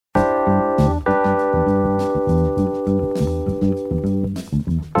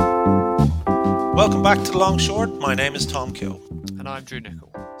Welcome back to The Long Short. My name is Tom Kill. And I'm Drew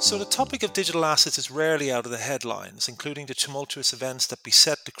Nicol. So the topic of digital assets is rarely out of the headlines, including the tumultuous events that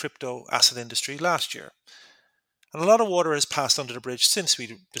beset the crypto asset industry last year. And a lot of water has passed under the bridge since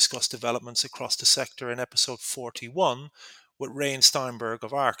we discussed developments across the sector in episode 41 with Rain Steinberg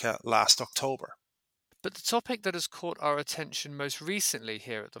of Arca last October. But the topic that has caught our attention most recently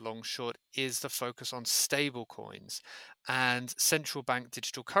here at The Long Short is the focus on stablecoins and central bank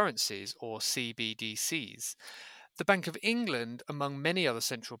digital currencies, or CBDCs. The Bank of England, among many other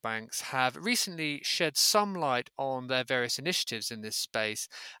central banks, have recently shed some light on their various initiatives in this space.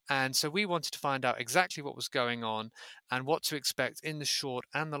 And so we wanted to find out exactly what was going on and what to expect in the short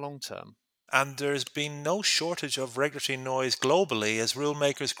and the long term. And there's been no shortage of regulatory noise globally as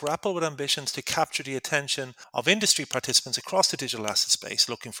rulemakers grapple with ambitions to capture the attention of industry participants across the digital asset space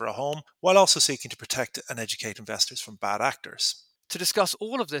looking for a home, while also seeking to protect and educate investors from bad actors. To discuss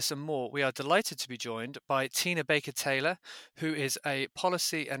all of this and more, we are delighted to be joined by Tina Baker-Taylor, who is a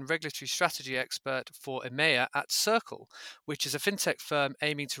policy and regulatory strategy expert for EMEA at Circle, which is a fintech firm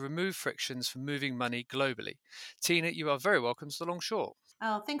aiming to remove frictions for moving money globally. Tina, you are very welcome to The Long Short.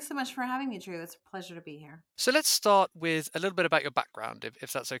 Oh, thanks so much for having me, Drew. It's a pleasure to be here. So let's start with a little bit about your background,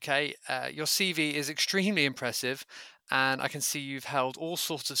 if that's okay. Your CV is extremely impressive, and I can see you've held all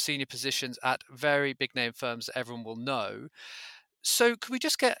sorts of senior positions at very big name firms that everyone will know. So, could we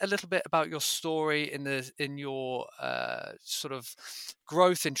just get a little bit about your story in your sort of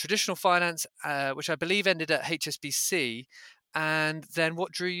growth in traditional finance, which I believe ended at HSBC, and then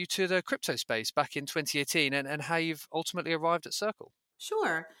what drew you to the crypto space back in 2018, and how you've ultimately arrived at Circle?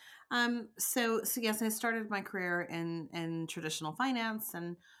 Sure. So yes, I started my career in traditional finance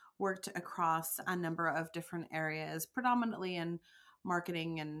and worked across a number of different areas, predominantly in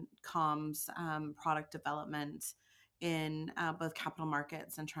marketing and comms, product development in both capital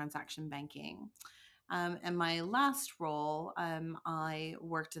markets and transaction banking. In my last role, I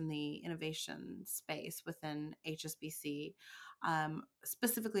worked in the innovation space within HSBC,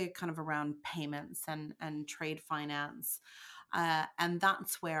 specifically kind of around payments and trade finance. And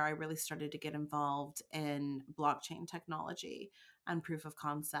that's where I really started to get involved in blockchain technology and proof of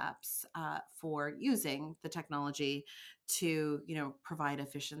concepts for using the technology to, provide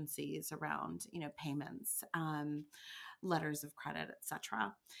efficiencies around, payments, letters of credit,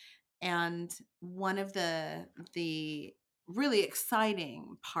 etc. And one of the really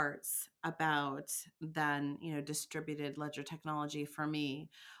exciting parts about then, distributed ledger technology for me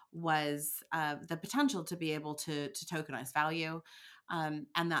was the potential to be able to tokenize value,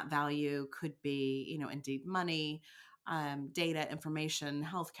 and that value could be, indeed money, data, information,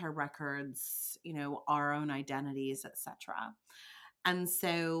 healthcare records, our own identities, etc. And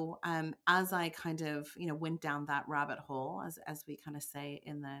so, as I kind of, went down that rabbit hole, as we kind of say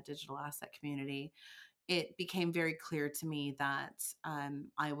in the digital asset community, it became very clear to me that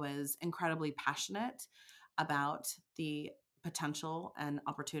I was incredibly passionate about the potential and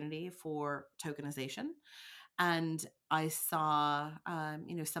opportunity for tokenization. And I saw,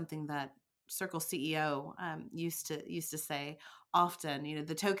 something that Circle CEO used to say often,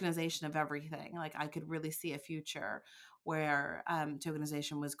 the tokenization of everything. Like I could really see a future where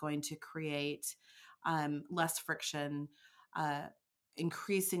tokenization was going to create less friction, uh,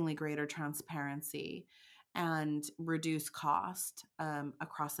 increasingly greater transparency, and reduce cost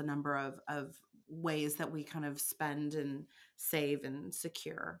across a number of ways that we kind of spend and save and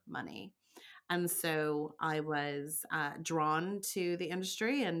secure money. And so I was drawn to the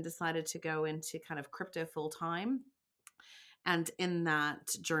industry and decided to go into kind of crypto full time. And in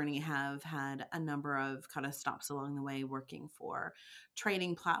that journey have had a number of kind of stops along the way, working for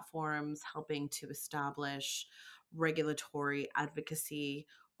training platforms, helping to establish regulatory advocacy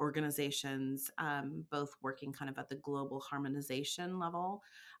organizations, both working kind of at the global harmonization level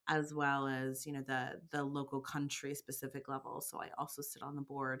as well as, the local country specific level. So I also sit on the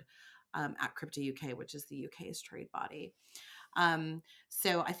board at Crypto UK, which is the UK's trade body.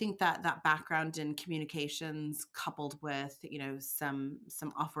 So I think that that background in communications, coupled with, some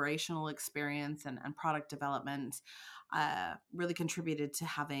operational experience and product development, really contributed to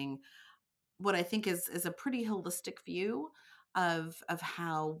having what I think is a pretty holistic view of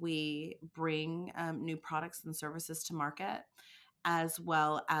how we bring new products and services to market, as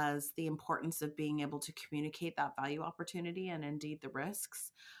well as the importance of being able to communicate that value opportunity and indeed the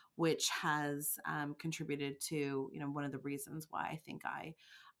risks, which has contributed to, one of the reasons why I think I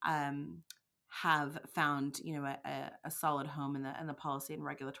have found, a solid home in the policy and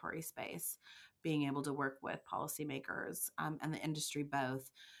regulatory space, being able to work with policymakers and the industry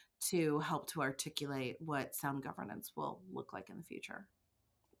both to help to articulate what sound governance will look like in the future.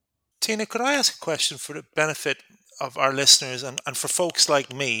 Tina, could I ask a question for the benefit of our listeners and for folks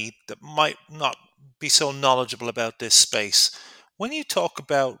like me that might not be so knowledgeable about this space? When you talk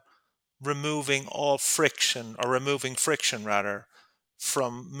about removing all friction, or removing friction rather,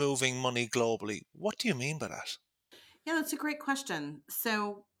 from moving money globally, what do you mean by that? Yeah, that's a great question.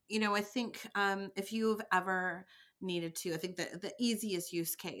 So, I think if you've ever needed to, I think the easiest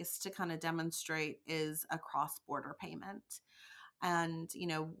use case to kind of demonstrate is a cross border payment. And,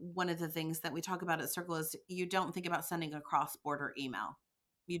 one of the things that we talk about at Circle is you don't think about sending a cross border email,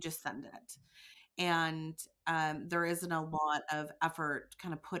 you just send it. And there isn't a lot of effort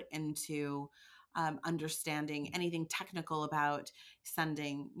kind of put into understanding anything technical about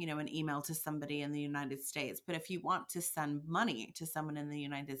sending an email to somebody in the United States. But if you want to send money to someone in the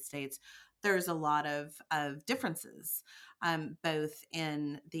United States, there's a lot of differences, both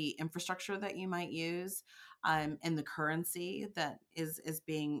in the infrastructure that you might use, in the currency that is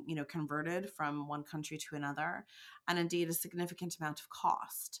being converted from one country to another, and indeed a significant amount of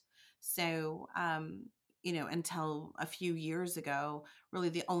cost. So, until a few years ago, really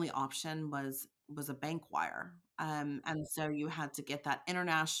the only option was a bank wire. And so you had to get that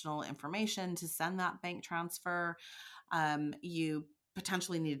international information to send that bank transfer. You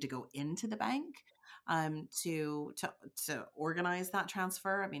potentially needed to go into the bank to organize that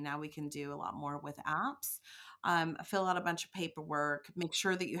transfer. I mean, now we can do a lot more with apps. Fill out a bunch of paperwork, make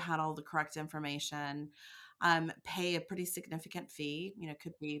sure that you had all the correct information, pay a pretty significant fee.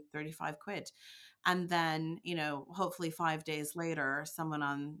 Could be 35 quid, and then hopefully 5 days later, someone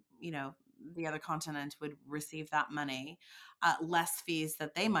on the other continent would receive that money, less fees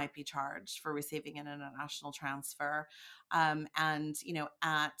that they might be charged for receiving an international transfer, and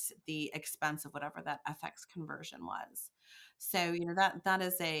at the expense of whatever that FX conversion was. So that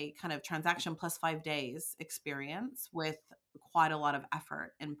is a kind of transaction plus 5 days experience with quite a lot of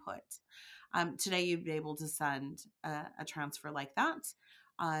effort input. Today you'd be able to send a transfer like that,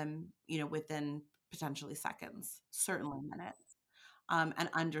 within potentially seconds, certainly minutes, and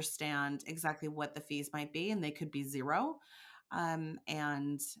understand exactly what the fees might be, and they could be zero,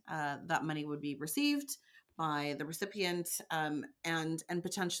 and that money would be received by the recipient, and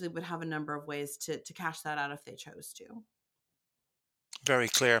potentially would have a number of ways to cash that out if they chose to. Very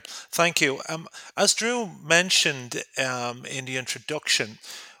clear. Thank you. As Drew mentioned in the introduction,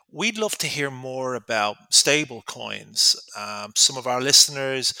 we'd love to hear more about stable coins. Some of our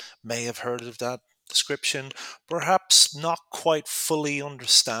listeners may have heard of that description, perhaps not quite fully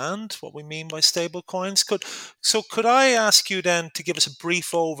understand what we mean by stable coins. Could I ask you then to give us a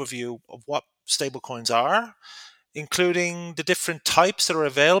brief overview of what stable coins are, including the different types that are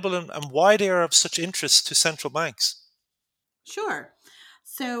available and why they are of such interest to central banks? Sure.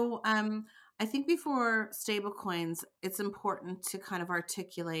 So, I think before stablecoins, it's important to kind of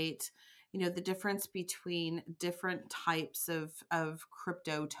articulate, the difference between different types of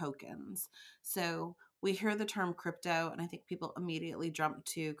crypto tokens. So we hear the term crypto, and I think people immediately jump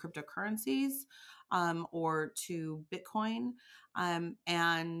to cryptocurrencies, or to Bitcoin,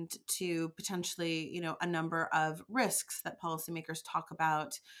 and to potentially, a number of risks that policymakers talk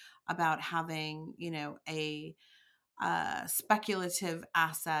about having, a speculative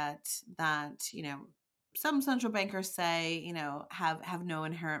asset that some central bankers say have no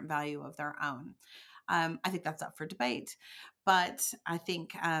inherent value of their own. I think that's up for debate, but I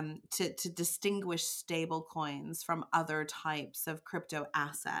think to distinguish stable coins from other types of crypto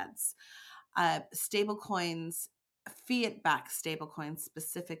assets, stable coins, fiat backed stable coins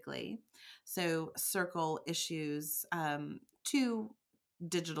specifically. So Circle issues two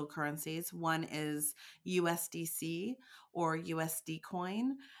digital currencies. One is USDC, or USD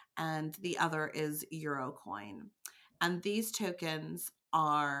coin, and the other is Euro coin. And these tokens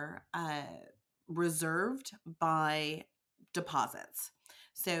are reserved by deposits.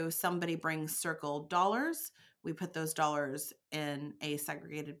 So somebody brings Circle dollars, we put those dollars in a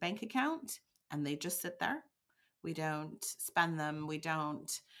segregated bank account, and they just sit there. We don't spend them, we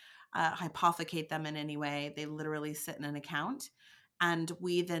don't hypothecate them in any way. They literally sit in an account. And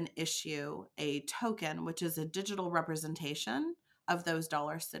we then issue a token, which is a digital representation of those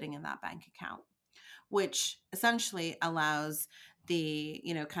dollars sitting in that bank account, which essentially allows the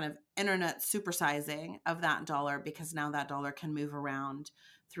kind of internet supersizing of that dollar, because now that dollar can move around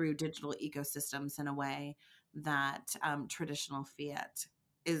through digital ecosystems in a way that traditional fiat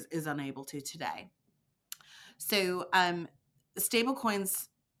is unable to today. So stable coins,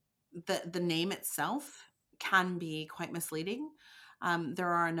 the name itself can be quite misleading. There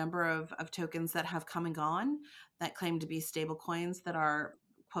are a number of tokens that have come and gone that claim to be stable coins that are,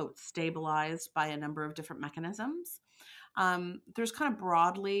 quote, stabilized by a number of different mechanisms. There's kind of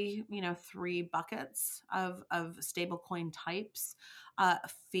broadly, three buckets of stablecoin types.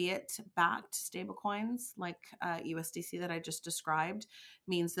 Fiat-backed stablecoins, like USDC that I just described,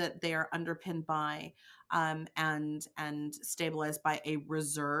 means that they are underpinned by and stabilized by a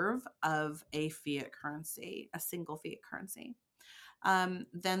reserve of a fiat currency, a single fiat currency.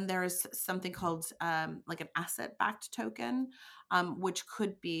 Then there's something called like an asset backed token, which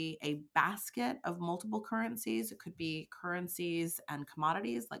could be a basket of multiple currencies. It could be currencies and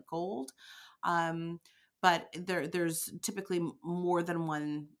commodities like gold. Um, but there's typically more than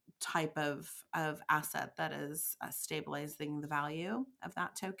one type of asset that is stabilizing the value of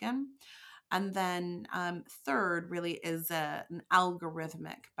that token. And then third really is an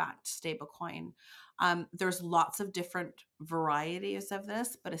algorithmic backed stablecoin. There's lots of different varieties of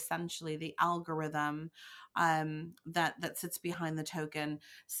this, but essentially the algorithm that sits behind the token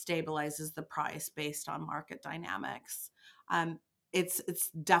stabilizes the price based on market dynamics. Um, it's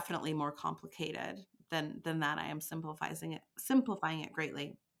definitely more complicated than that. I am simplifying it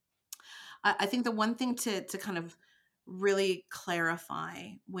greatly. I think the one thing to kind of really clarify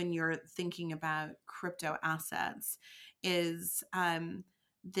when you're thinking about crypto assets is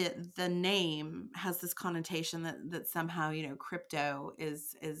the name has this connotation that somehow crypto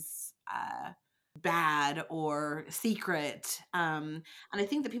is bad or secret, and I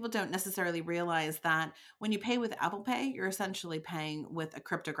think that people don't necessarily realize that when you pay with Apple Pay, you're essentially paying with a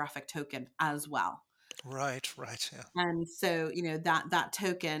cryptographic token as well. Right, right, yeah. And so, that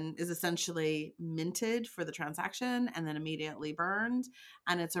token is essentially minted for the transaction and then immediately burned.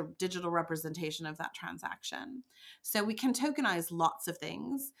 And it's a digital representation of that transaction. So we can tokenize lots of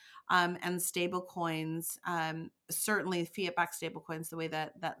things. And stable coins, certainly fiat-backed stable coins, the way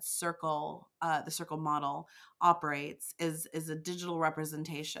that the Circle model operates is a digital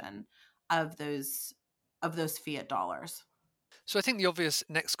representation of those fiat dollars. So I think the obvious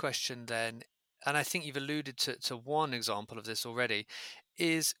next question then, and I think you've alluded to one example of this already,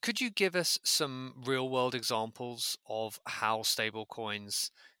 is could you give us some real world examples of how stablecoins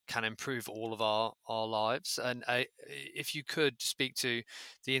can improve all of our lives? And if you could speak to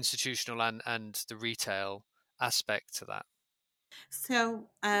the institutional and the retail aspect to that. So,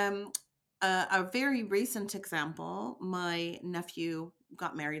 a very recent example, my nephew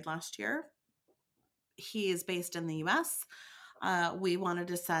got married last year. He is based in the US. We wanted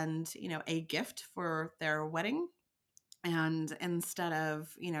to send, a gift for their wedding. And instead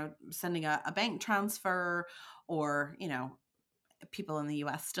of, sending a bank transfer or, people in the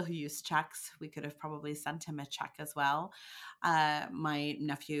US still use checks. We could have probably sent him a check as well. My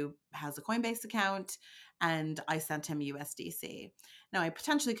nephew has a Coinbase account and I sent him USDC. Now, I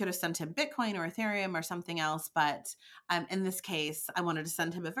potentially could have sent him Bitcoin or Ethereum or something else, but in this case, I wanted to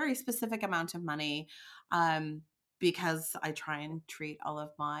send him a very specific amount of money. Because I try and treat all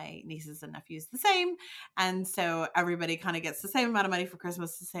of my nieces and nephews the same. And so everybody kind of gets the same amount of money for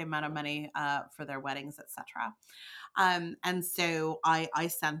Christmas, the same amount of money for their weddings, etc. And so I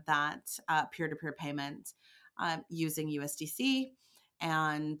sent that peer-to-peer payment using USDC.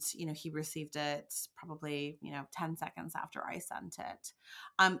 And he received it probably 10 seconds after I sent it.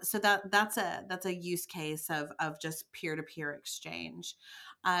 So that's a use case of just peer-to-peer exchange.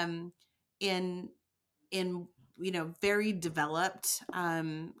 Um, in in very developed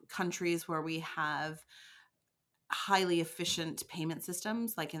countries where we have highly efficient payment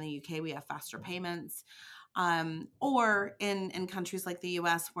systems, like in the UK we have faster payments, or in countries like the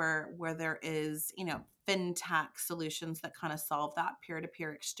US where there is fintech solutions that kind of solve that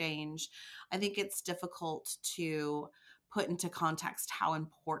peer-to-peer exchange. I think it's difficult to put into context how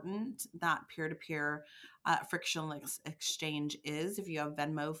important that peer-to-peer frictionless exchange is. If you have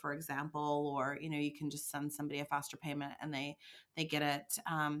Venmo, for example, or you can just send somebody a faster payment and they get it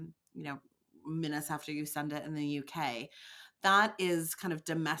minutes after you send it in the UK. That is kind of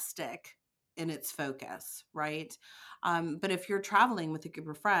domestic in its focus, right? But if you're traveling with a group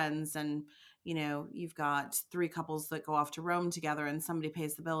of friends and you've got three couples that go off to Rome together and somebody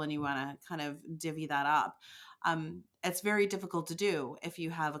pays the bill and you want to kind of divvy that up, it's very difficult to do if you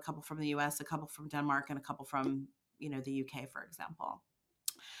have a couple from the US, a couple from Denmark, and a couple from the UK, for example.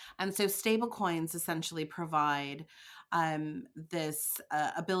 And so stablecoins essentially provide this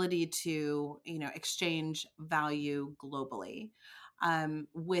ability to, exchange value globally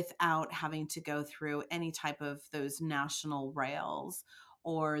without having to go through any type of those national rails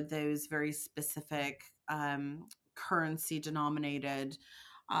or those very specific currency denominated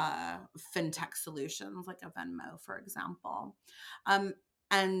fintech solutions like a Venmo, for example.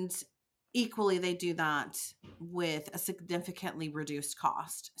 And equally they do that with a significantly reduced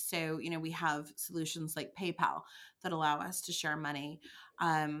cost. So we have solutions like PayPal that allow us to share money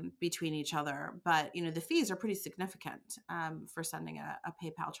between each other, but the fees are pretty significant for sending a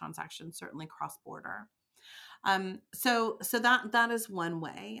PayPal transaction, certainly cross border. So that is one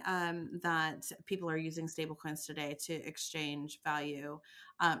way that people are using stablecoins today to exchange value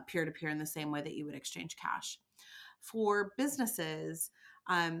peer to peer in the same way that you would exchange cash. For businesses,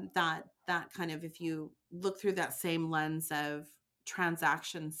 that kind of, if you look through that same lens of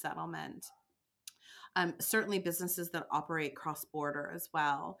transaction settlement, certainly businesses that operate cross border as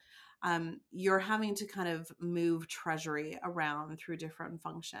well, you're having to kind of move treasury around through different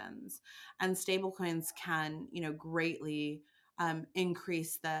functions, and stablecoins can, greatly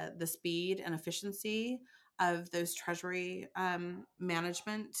increase the speed and efficiency of those treasury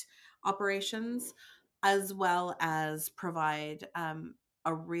management operations, as well as provide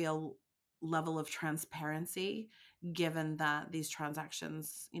a real level of transparency, given that these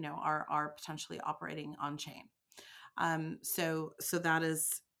transactions, are potentially operating on chain. So that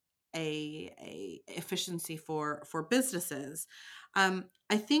is a efficiency for businesses.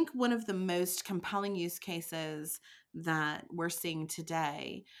 I think one of the most compelling use cases that we're seeing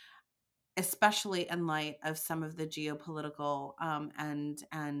today, especially in light of some of the geopolitical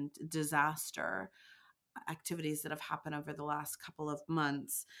and disaster activities that have happened over the last couple of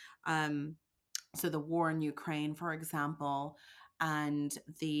months. So the war in Ukraine, for example, and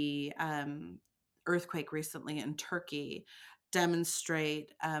the earthquake recently in Turkey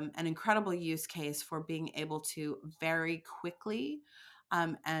demonstrate an incredible use case for being able to very quickly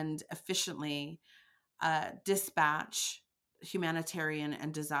and efficiently dispatch humanitarian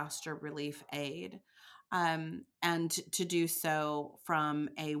and disaster relief aid, and to do so from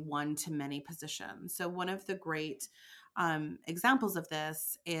a one to many position. So one of the great examples of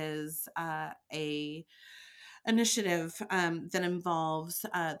this is a initiative that involves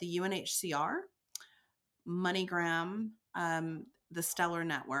the UNHCR, MoneyGram, the Stellar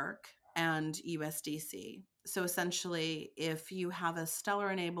Network, and USDC. So essentially, if you have a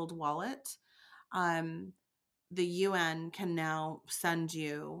Stellar enabled wallet, um, the UN can now send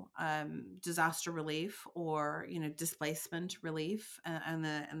you disaster relief or displacement relief in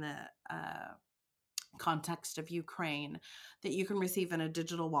the context of Ukraine, that you can receive in a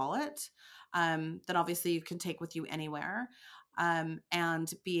digital wallet, that obviously you can take with you anywhere,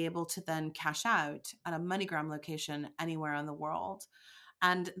 and be able to then cash out at a MoneyGram location anywhere in the world.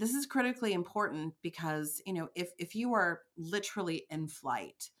 And this is critically important because, if you are literally in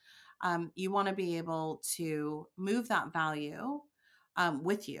flight, you want to be able to move that value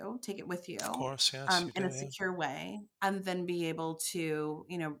with you, take it with Of you course, yes, you in do. a Yeah, secure way, and then be able to,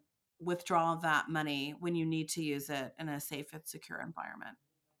 withdraw that money when you need to use it in a safe and secure environment.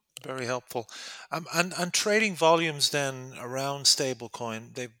 very helpful. And trading volumes then around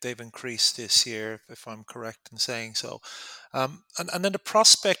stablecoin, they've increased this year, if I'm correct in saying so. And then the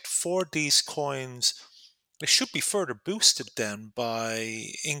prospect for these coins, they should be further boosted then by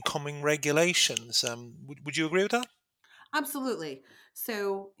incoming regulations. Would you agree with that? Absolutely.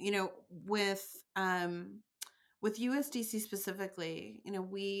 So, with USDC specifically,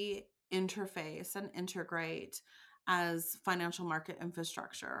 we interface and integrate as financial market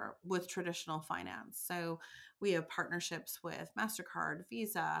infrastructure with traditional finance. So we have partnerships with MasterCard,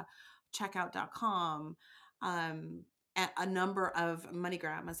 Visa, checkout.com, a number of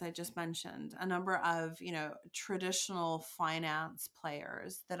MoneyGram, as I just mentioned, a number of, traditional finance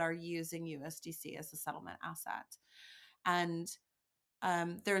players that are using USDC as a settlement asset. And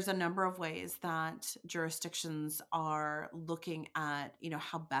there's a number of ways that jurisdictions are looking at,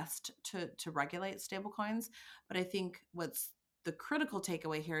 how best to regulate stablecoins. But I think what's the critical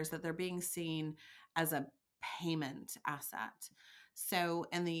takeaway here is that they're being seen as a payment asset. So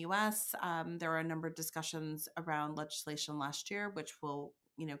in the U.S., there are a number of discussions around legislation last year, which will,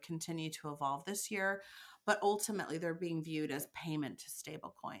 continue to evolve this year. But ultimately, they're being viewed as payment to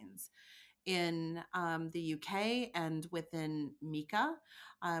stablecoins in the UK and within MiCA,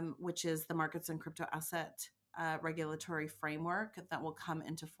 which is the Markets and Crypto Asset regulatory framework that will come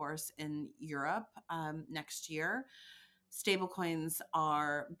into force in Europe next year. Stablecoins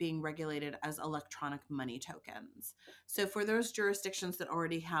are being regulated as electronic money tokens. So for those jurisdictions that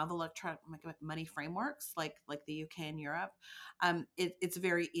already have electronic money frameworks, like the UK and Europe, it's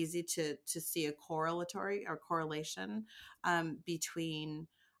very easy to see a correlatory or correlation between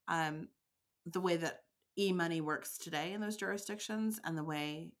um, the way that e-money works today in those jurisdictions and the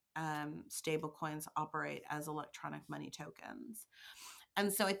way stable coins operate as electronic money tokens.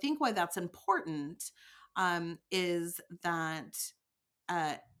 And so I think why that's important is that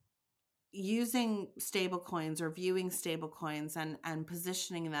uh, using stablecoins or viewing stablecoins and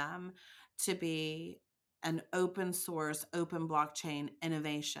positioning them to be an open source, open blockchain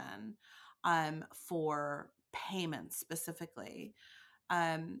innovation for payments specifically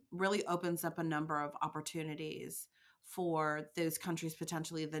really opens up a number of opportunities for those countries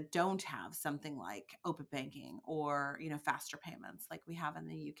potentially that don't have something like open banking or faster payments like we have in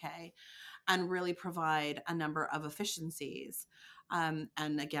the UK, and really provide a number of efficiencies, and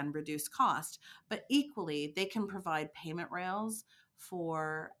again reduce cost. But equally, they can provide payment rails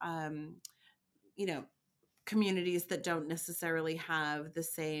for you know communities that don't necessarily have the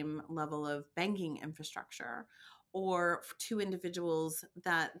same level of banking infrastructure, or to individuals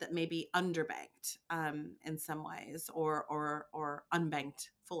that may be underbanked in some ways, or unbanked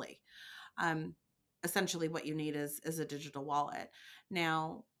fully. um, Essentially what you need is a digital wallet.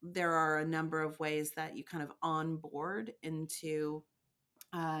 Now there are a number of ways that you kind of onboard into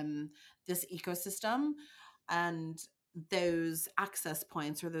this ecosystem, and those access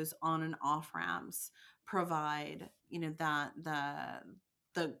points or those on and off ramps provide that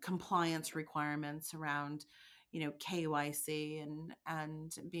the compliance requirements around KYC,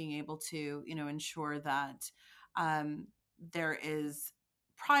 and being able to ensure that there is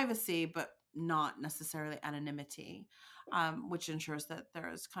privacy but not necessarily anonymity, which ensures that there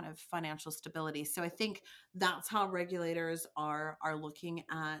is kind of financial stability. So I think that's how regulators are looking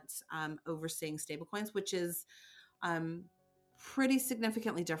at overseeing stablecoins, which is um, pretty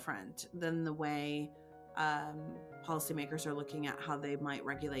significantly different than the way policymakers are looking at how they might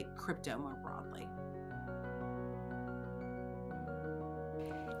regulate crypto more broadly.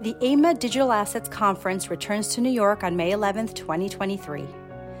 The AIMA Digital Assets Conference returns to New York on May 11th, 2023.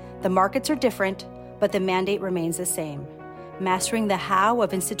 The markets are different, but the mandate remains the same: mastering the how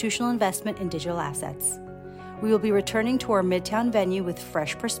of institutional investment in digital assets. We will be returning to our Midtown venue with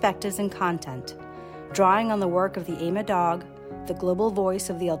fresh perspectives and content, drawing on the work of the AIMA Dog, the global voice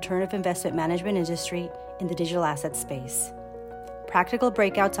of the alternative investment management industry in the digital asset space. Practical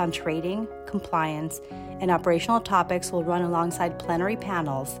breakouts on trading, compliance, and operational topics will run alongside plenary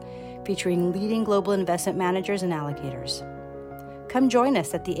panels featuring leading global investment managers and allocators. Come join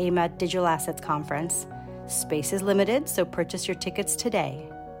us at the AIMA Digital Assets Conference. Space is limited, so purchase your tickets today.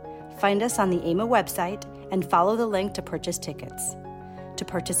 Find us on the AIMA website and follow the link to purchase tickets. To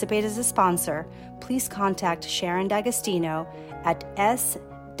participate as a sponsor, please contact Sharon D'Agostino at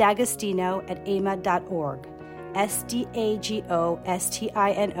sdagostino@aima.org,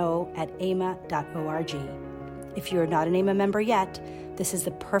 SDAGOSTINO@aima.org. If you are not an AIMA member yet, this is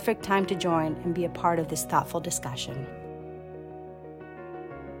the perfect time to join and be a part of this thoughtful discussion.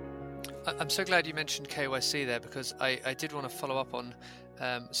 I'm so glad you mentioned KYC there, because I did want to follow up on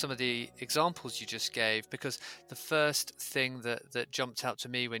some of the examples you just gave, because the first thing that jumped out to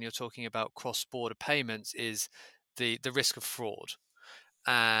me when you're talking about cross-border payments is the risk of fraud,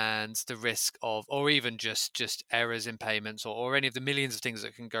 and the risk of, or even just errors in payments, or any of the millions of things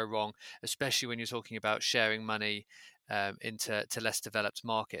that can go wrong, especially when you're talking about sharing money into less developed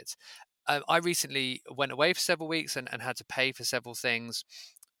markets. I recently went away for several weeks and had to pay for several things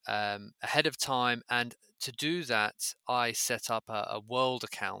ahead of time, and to do that I set up a world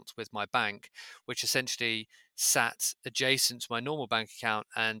account with my bank, which essentially sat adjacent to my normal bank account,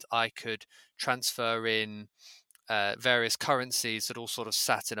 and I could transfer in various currencies that all sort of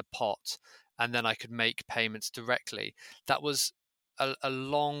sat in a pot, and then I could make payments directly. That was a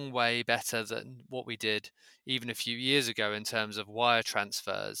long way better than what we did even a few years ago in terms of wire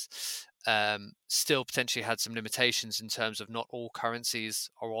transfers. Still potentially had some limitations in terms of not all currencies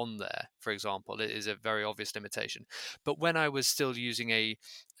are on there, for example. It is a very obvious limitation. But when I was still using a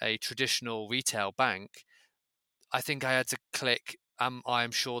traditional retail bank, I think I had to click, I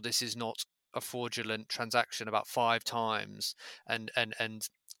am sure this is not a fraudulent transaction, about 5 times, and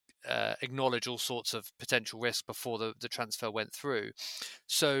acknowledge all sorts of potential risk before the transfer went through.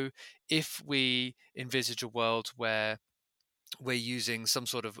 So if we envisage a world where we're using some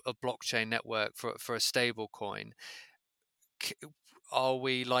sort of a blockchain network for a stable coin, are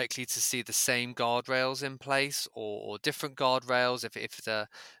we likely to see the same guardrails in place, or different guardrails if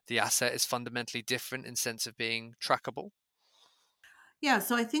the asset is fundamentally different in sense of being trackable? Yeah,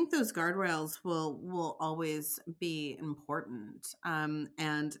 so I think those guardrails will always be important,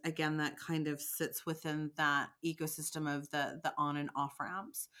 and again, that kind of sits within that ecosystem of the on and off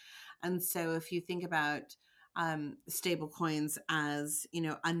ramps. And so, if you think about stable coins as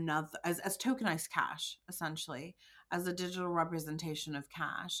another as tokenized cash, essentially as a digital representation of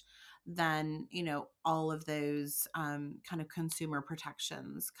cash, then all of those kind of consumer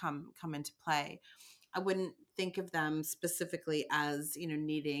protections come into play. I wouldn't think of them specifically as,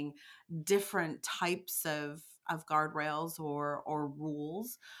 needing different types of guardrails or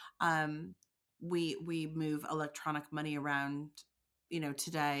rules. Um, we move electronic money around,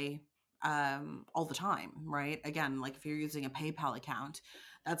 today, all the time, right? Again, like if you're using a PayPal account,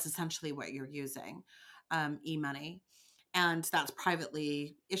 that's essentially what you're using, e-money. And that's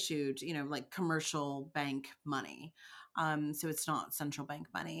privately issued, like commercial bank money. So it's not central bank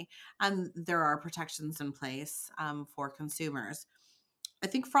money. And there are protections in place, for consumers. I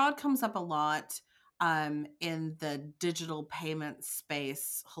think fraud comes up a lot, in the digital payment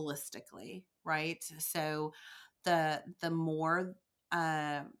space holistically, right? So the more,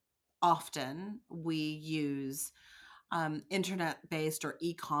 uh, often we use, internet-based or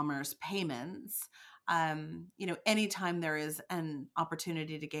e-commerce payments, anytime there is an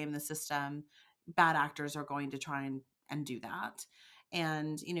opportunity to game the system, bad actors are going to try and do that.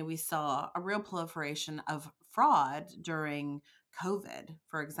 And we saw a real proliferation of fraud during COVID,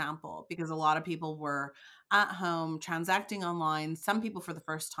 for example, because a lot of people were at home transacting online. Some people for the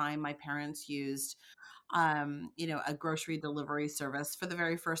first time. My parents used, a grocery delivery service for the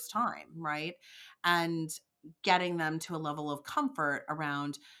very first time, right? And getting them to a level of comfort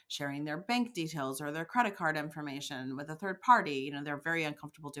around sharing their bank details or their credit card information with a third party. They're very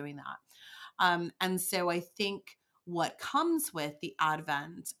uncomfortable doing that. And so I think what comes with the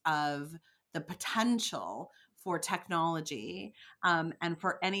advent of the potential for technology, and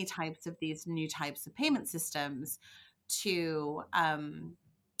for any types of these new types of payment systems to,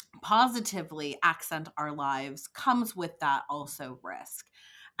 positively accent our lives, comes with that also risk.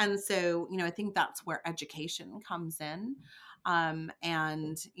 And so, I think that's where education comes in.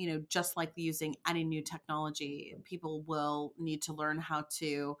 And, just like using any new technology, people will need to learn how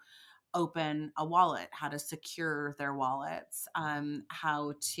to open a wallet, how to secure their wallets,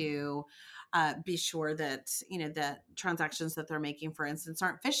 how to, be sure that that transactions that they're making, for instance,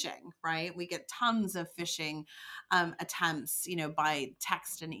 aren't phishing. Right? We get tons of phishing, attempts, by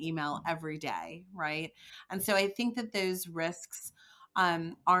text and email every day. Right? And so I think that those risks,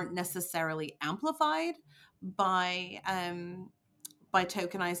 aren't necessarily amplified by,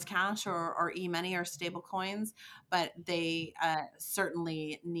 tokenized cash or e-money or stable coins, but they,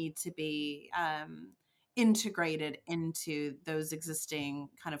 certainly need to be, integrated into those existing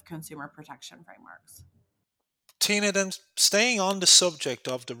kind of consumer protection frameworks. Tina, then staying on the subject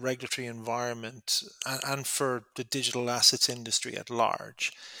of the regulatory environment and for the digital assets industry at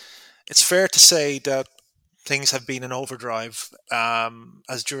large, it's fair to say that things have been in overdrive,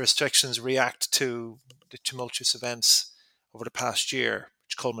 as jurisdictions react to the tumultuous events over the past year,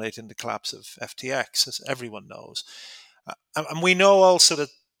 which culminated in the collapse of FTX, as everyone knows. And we know also that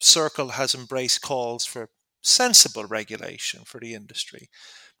Circle has embraced calls for sensible regulation for the industry.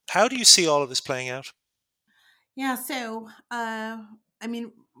 How do you see all of this playing out? Yeah, so, I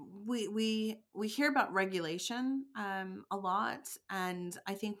mean, we hear about regulation, a lot, and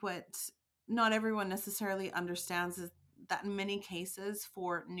I think what not everyone necessarily understands is that in many cases,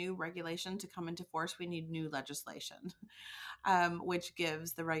 for new regulation to come into force, we need new legislation, which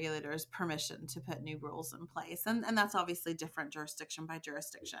gives the regulators permission to put new rules in place, and that's obviously different jurisdiction by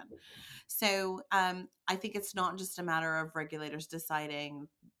jurisdiction. So, I think it's not just a matter of regulators deciding,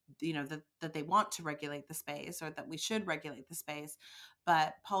 that they want to regulate the space or that we should regulate the space,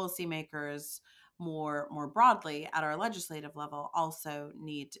 but policymakers more broadly at our legislative level also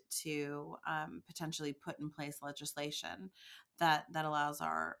need to, potentially put in place legislation that allows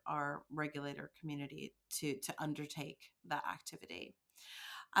our regulator community to undertake that activity.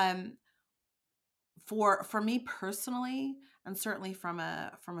 Um, for me personally, and certainly from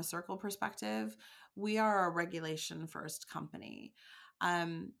a Circle perspective, we are a regulation first company.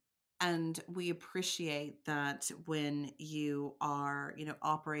 um, and we appreciate that when you are,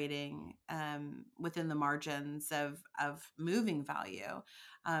 operating, within the margins of moving value,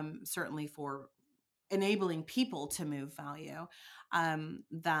 certainly for enabling people to move value,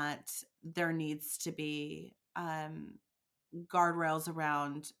 that there needs to be, guardrails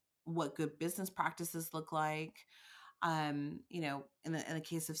around what good business practices look like. In the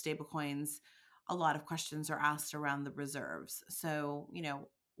case of stablecoins, a lot of questions are asked around the reserves. So,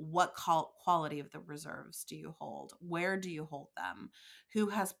 what quality of the reserves do you hold? Where do you hold them? Who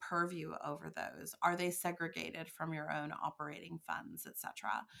has purview over those? Are they segregated from your own operating funds, etc.?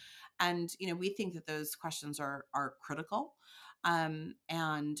 And we think that those questions are critical,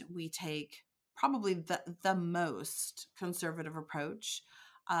 and we take probably the most conservative approach,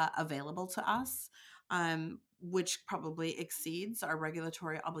 available to us, which probably exceeds our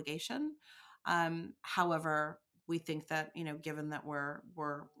regulatory obligation. However, we think that, given that we're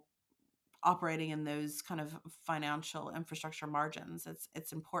operating in those kind of financial infrastructure margins.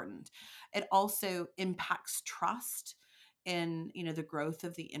 It's important. It also impacts trust in, you know, the growth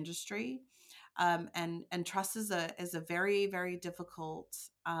of the industry. And trust is a very, very difficult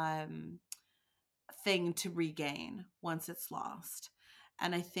thing to regain once it's lost.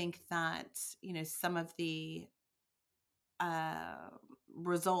 And I think that, you know, some of the uh,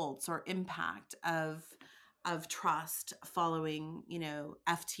 results or impact of trust following, you know,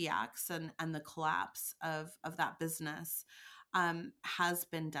 FTX and the collapse of that business has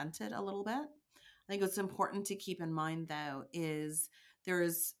been dented a little bit. I think what's important to keep in mind, though, is there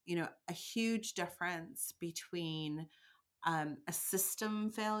is, you know, a huge difference between a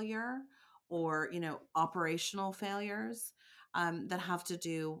system failure or, you know, operational failures that have to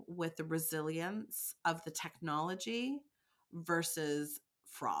do with the resilience of the technology versus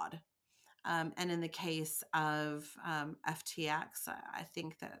fraud. And in the case of FTX, I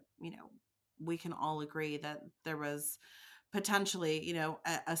think that, you know, we can all agree that there was potentially, you know,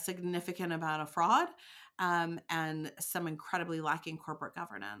 a significant amount of fraud and some incredibly lacking corporate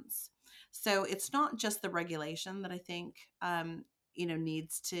governance. So it's not just the regulation that I think, you know,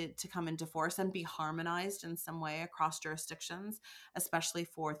 needs to come into force and be harmonized in some way across jurisdictions, especially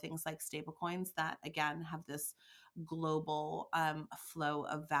for things like stablecoins that, again, have this global flow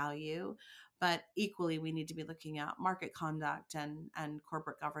of value. But equally, we need to be looking at market conduct and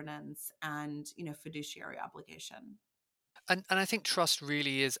corporate governance and, you know, fiduciary obligation. And I think trust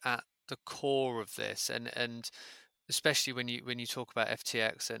really is at the core of this, and especially when you talk about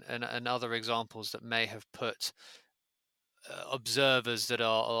FTX and other examples that may have put observers that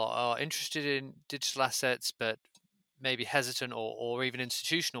are interested in digital assets but maybe hesitant, or even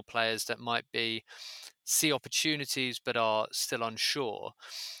institutional players that might be see opportunities but are still unsure.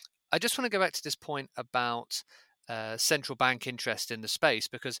 I just want to go back to this point about central bank interest in the space,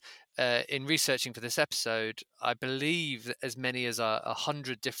 because in researching for this episode, I believe that as many as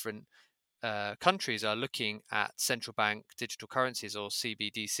 100 different countries are looking at central bank digital currencies, or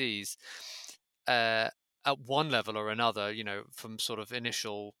CBDCs, at one level or another, you know, from sort of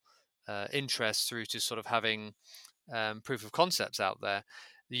initial interest through to sort of having proof of concepts out there,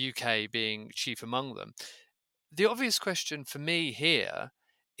 the UK being chief among them. The obvious question for me here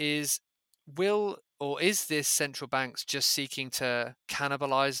is, is this central banks just seeking to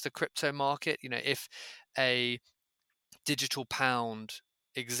cannibalize the crypto market? You know, if a digital pound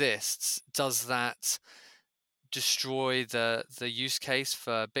exists, does that destroy the use case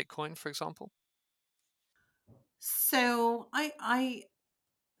for Bitcoin, for example? So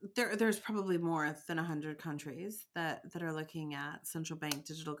there's probably more than 100 countries that are looking at central bank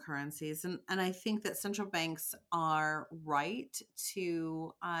digital currencies, and I think that central banks are right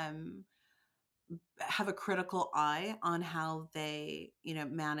to have a critical eye on how they, you know,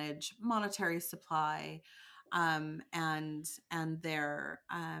 manage monetary supply and their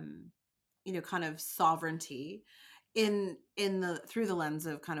you know, kind of sovereignty in the through the lens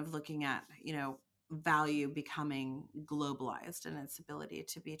of kind of looking at, you know, value becoming globalized and its ability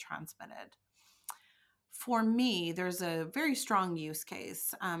to be transmitted. For me, there's a very strong use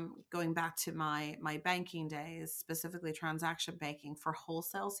case, going back to my banking days, specifically transaction banking for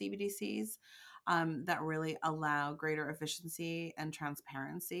wholesale CBDCs, that really allow greater efficiency and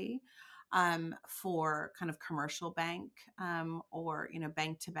transparency for kind of commercial bank or, you know,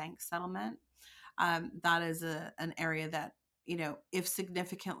 bank to bank settlement. That is an area that, you know, if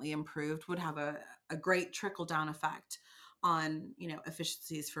significantly improved, would have a great trickle down effect on, you know,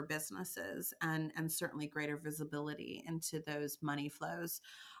 efficiencies for businesses and certainly greater visibility into those money flows,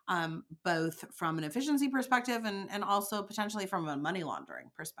 both from an efficiency perspective and also potentially from a money laundering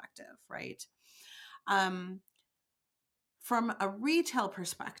perspective, right? Um, from a retail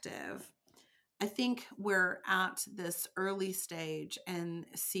perspective, I think we're at this early stage in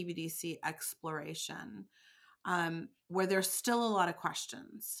CBDC exploration, where there's still a lot of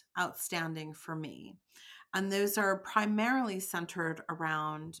questions outstanding for me. And those are primarily centered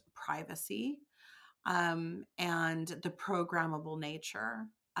around privacy and the programmable nature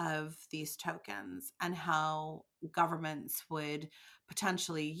of these tokens and how governments would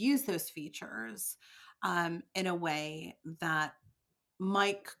potentially use those features in a way that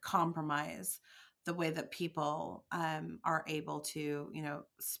might compromise the way that people are able to, you know,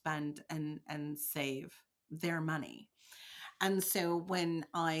 spend and save their money. And so when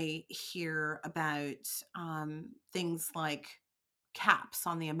I hear about things like caps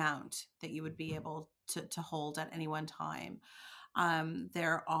on the amount that you would be able to hold at any one time,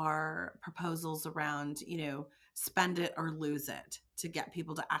 there are proposals around, you know, spend it or lose it to get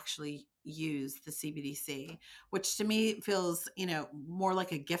people to actually use the CBDC, which to me feels, more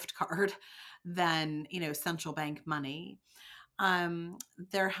like a gift card than, central bank money.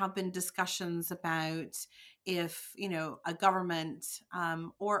 There have been discussions about if a government,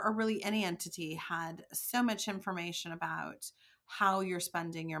 or really any entity had so much information about how you're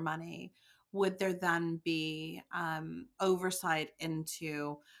spending your money, would there then be oversight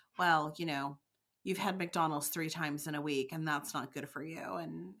into, well, you've had McDonald's 3 times in a week and that's not good for you,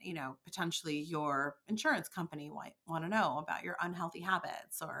 and potentially your insurance company might want to know about your unhealthy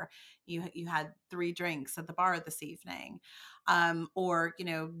habits, or you had 3 drinks at the bar this evening, or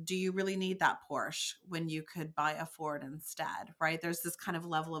do you really need that Porsche when you could buy a Ford instead, right? There's this kind of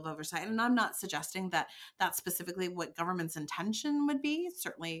level of oversight, and I'm not suggesting that that's specifically what government's intention would be,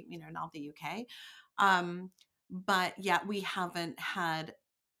 certainly not the UK, but yet we haven't had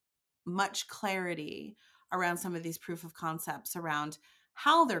much clarity around some of these proof of concepts around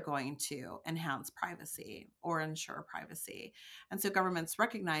how they're going to enhance privacy or ensure privacy. And so governments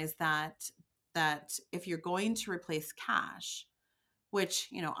recognize that if you're going to replace cash, which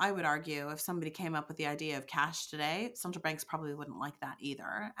I would argue, if somebody came up with the idea of cash today, central banks probably wouldn't like that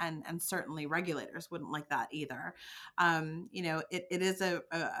either, and certainly regulators wouldn't like that either. It is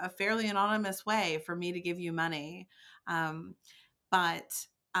a fairly anonymous way for me to give you money, but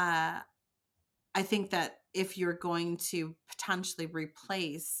I think that if you're going to potentially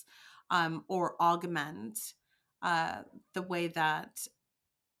replace, or augment, uh, the way that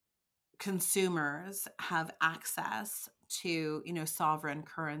consumers have access to sovereign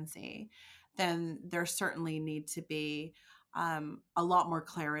currency, then there certainly need to be a lot more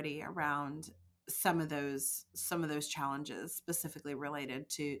clarity around some of those challenges specifically related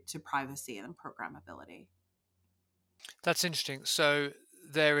to privacy and programmability. That's interesting. So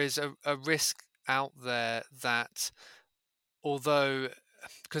there is a risk out there that, although,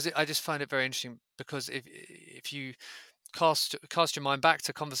 because I just find it very interesting, because if you cast your mind back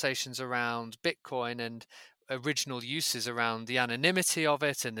to conversations around Bitcoin and original uses around the anonymity of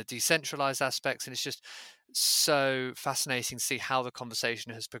it and the decentralized aspects, and it's just so fascinating to see how the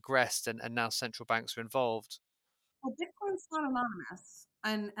conversation has progressed, and now central banks are involved. Well, Bitcoin's not anonymous.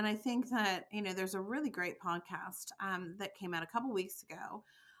 And I think that, there's a really great podcast that came out a couple weeks ago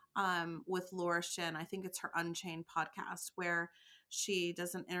with Laura Shin. I think it's her Unchained podcast, where she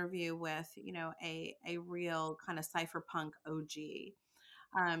does an interview with, a real kind of cypherpunk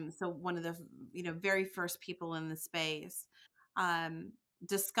OG. So one of the very first people in the space, um,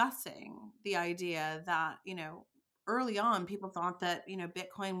 discussing the idea that early on people thought that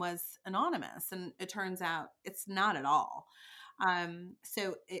Bitcoin was anonymous, and it turns out it's not at all.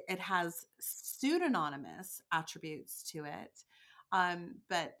 So it has pseudonymous attributes to it,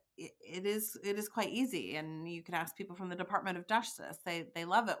 but it is quite easy, and you can ask people from the Department of Justice. They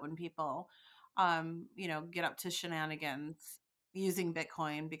love it when people get up to shenanigans using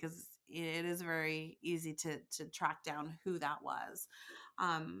Bitcoin, because it is very easy to track down who that was,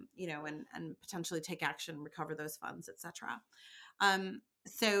 and potentially take action, recover those funds, etc.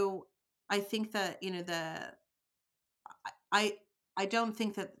 So I think that I I don't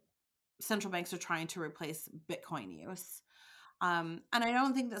think that central banks are trying to replace Bitcoin use, and I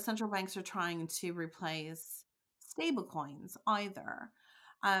don't think that central banks are trying to replace stable coins either.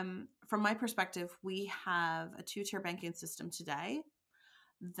 From my perspective, we have a two-tier banking system today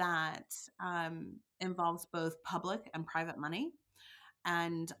that involves both public and private money.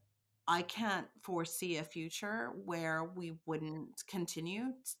 And I can't foresee a future where we wouldn't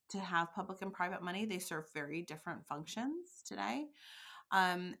continue to have public and private money. They serve very different functions today,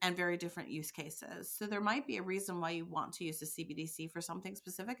 and very different use cases. So there might be a reason why you want to use a CBDC for something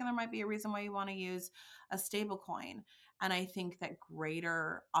specific, and there might be a reason why you want to use a stable coin. And I think that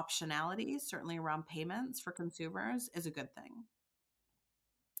greater optionality, certainly around payments for consumers, is a good thing.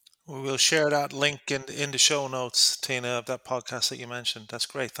 We will share that link in the show notes, Tina, of that podcast that you mentioned. That's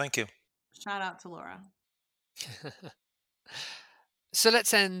great. Thank you. Shout out to Laura. So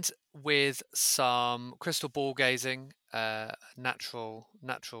let's end with some crystal ball gazing, natural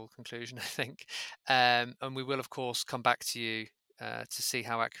conclusion, I think. And we will, of course, come back to you to see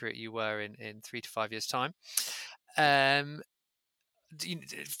how accurate you were in 3 to 5 years' time. Um,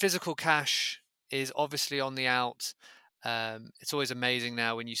 Physical cash is obviously on the out. It's always amazing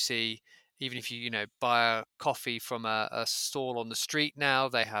now when you see, even if you buy a coffee from a stall on the street now,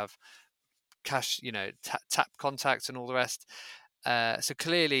 they have cash, tap contacts and all the rest. So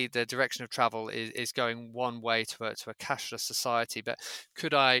clearly the direction of travel is going one way to a cashless society. But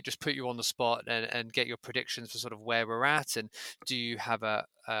could I just put you on the spot and get your predictions for sort of where we're at? And do you have a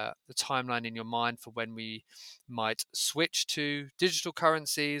timeline in your mind for when we might switch to digital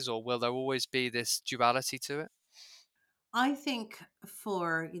currencies, or will there always be this duality to it? I think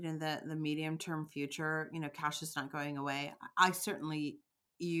for the medium term future, cash is not going away. I certainly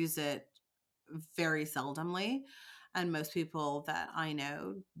use it very seldomly, and most people that I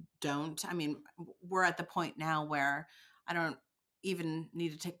know don't. I mean, we're at the point now where I don't even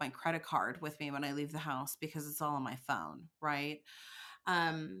need to take my credit card with me when I leave the house because it's all on my phone, right?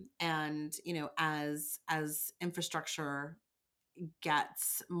 And as infrastructure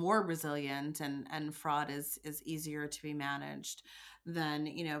gets more resilient and fraud is easier to be managed, then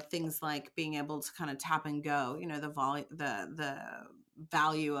things like being able to kind of tap and go, the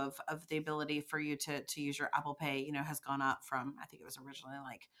value of the ability for you to use your Apple Pay has gone up from, I think it was originally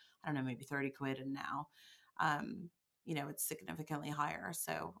like, I don't know, maybe 30 quid, and now it's significantly higher,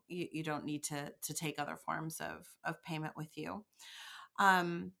 so you don't need to take other forms of payment with you.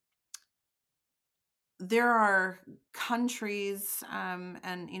 um there are countries, and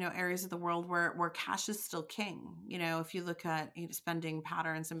areas of the world where cash is still king. If you look at spending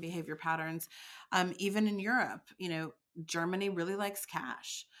patterns and behavior patterns, even in Europe, Germany really likes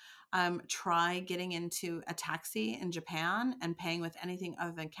cash. Try getting into a taxi in Japan and paying with anything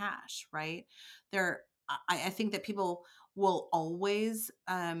other than cash. Right there, I think that people will always,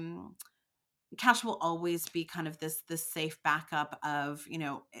 cash will always be kind of this safe backup of,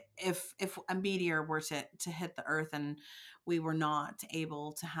 if a meteor were to hit the earth and we were not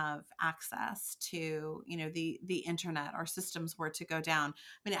able to have access to the internet, our systems were to go down.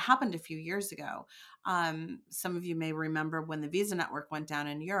 I mean, it happened a few years ago. Some of you may remember when the Visa network went down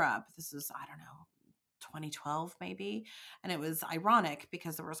in Europe. This is, I don't know, 2012 maybe, and it was ironic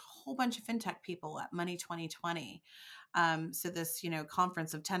because there was a whole bunch of fintech people at Money 2020. So this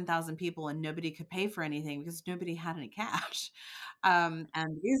conference of 10,000 people, and nobody could pay for anything because nobody had any cash. And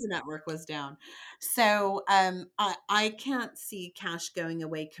the Visa network was down. So I can't see cash going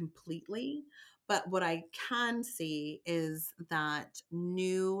away completely, but what I can see is that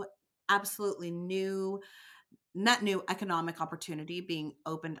absolutely new, net new economic opportunity being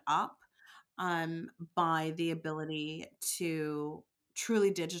opened up, by the ability to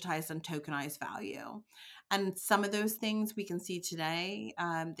truly digitize and tokenize value. And some of those things we can see today,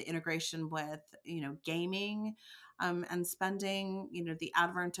 the integration with, gaming, and spending, the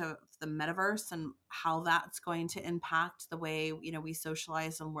advent of the metaverse and how that's going to impact the way, we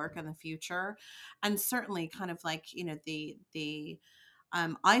socialize and work in the future. And certainly kind of like, the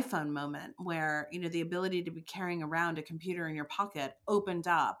iPhone moment where the ability to be carrying around a computer in your pocket opened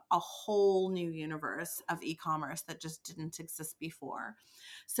up a whole new universe of e-commerce that just didn't exist before.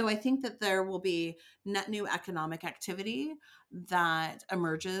 So I think that there will be net new economic activity that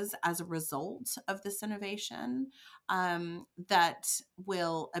emerges as a result of this innovation, that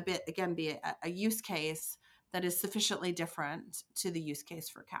will a bit again be a use case that is sufficiently different to the use case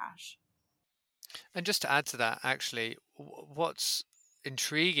for cash. And just to add to that, actually, what's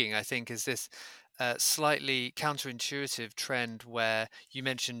intriguing, I think, is this slightly counterintuitive trend where you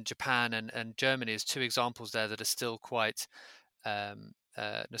mentioned Japan and Germany as two examples there that are still quite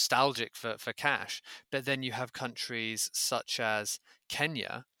nostalgic for cash. But then you have countries such as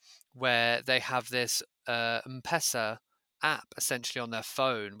Kenya, where they have this M-Pesa app essentially on their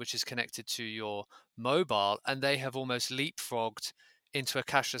phone, which is connected to your mobile, and they have almost leapfrogged into a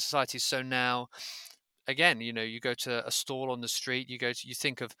cashless society. So now, again, you go to a stall on the street, you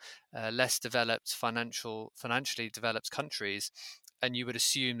think of less developed financially developed countries, and you would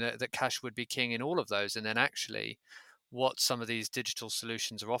assume that cash would be king in all of those. And then actually, what some of these digital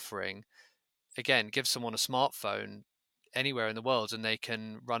solutions are offering, again, give someone a smartphone anywhere in the world and they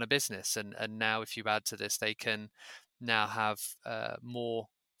can run a business. And now, if you add to this, they can now have more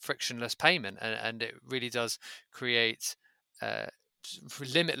frictionless payment, and it really does create uh,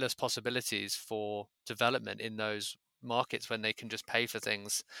 limitless possibilities for development in those markets when they can just pay for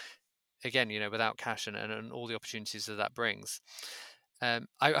things, again, without cash, and all the opportunities that brings.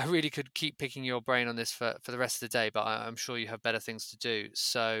 I really could keep picking your brain on this for the rest of the day, but I'm sure you have better things to do.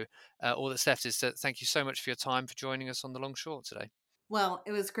 So all that's left is to thank you so much for your time, for joining us on The Long Short today. Well,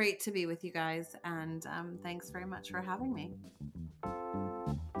 it was great to be with you guys, and thanks very much for having me.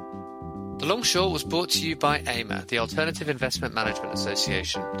 The Long Short was brought to you by AIMA, the Alternative Investment Management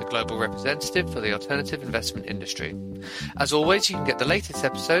Association, the global representative for the alternative investment industry. As always, you can get the latest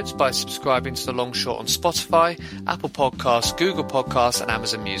episodes by subscribing to The Long Short on Spotify, Apple Podcasts, Google Podcasts and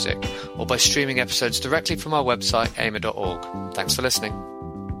Amazon Music, or by streaming episodes directly from our website, aima.org. Thanks for listening.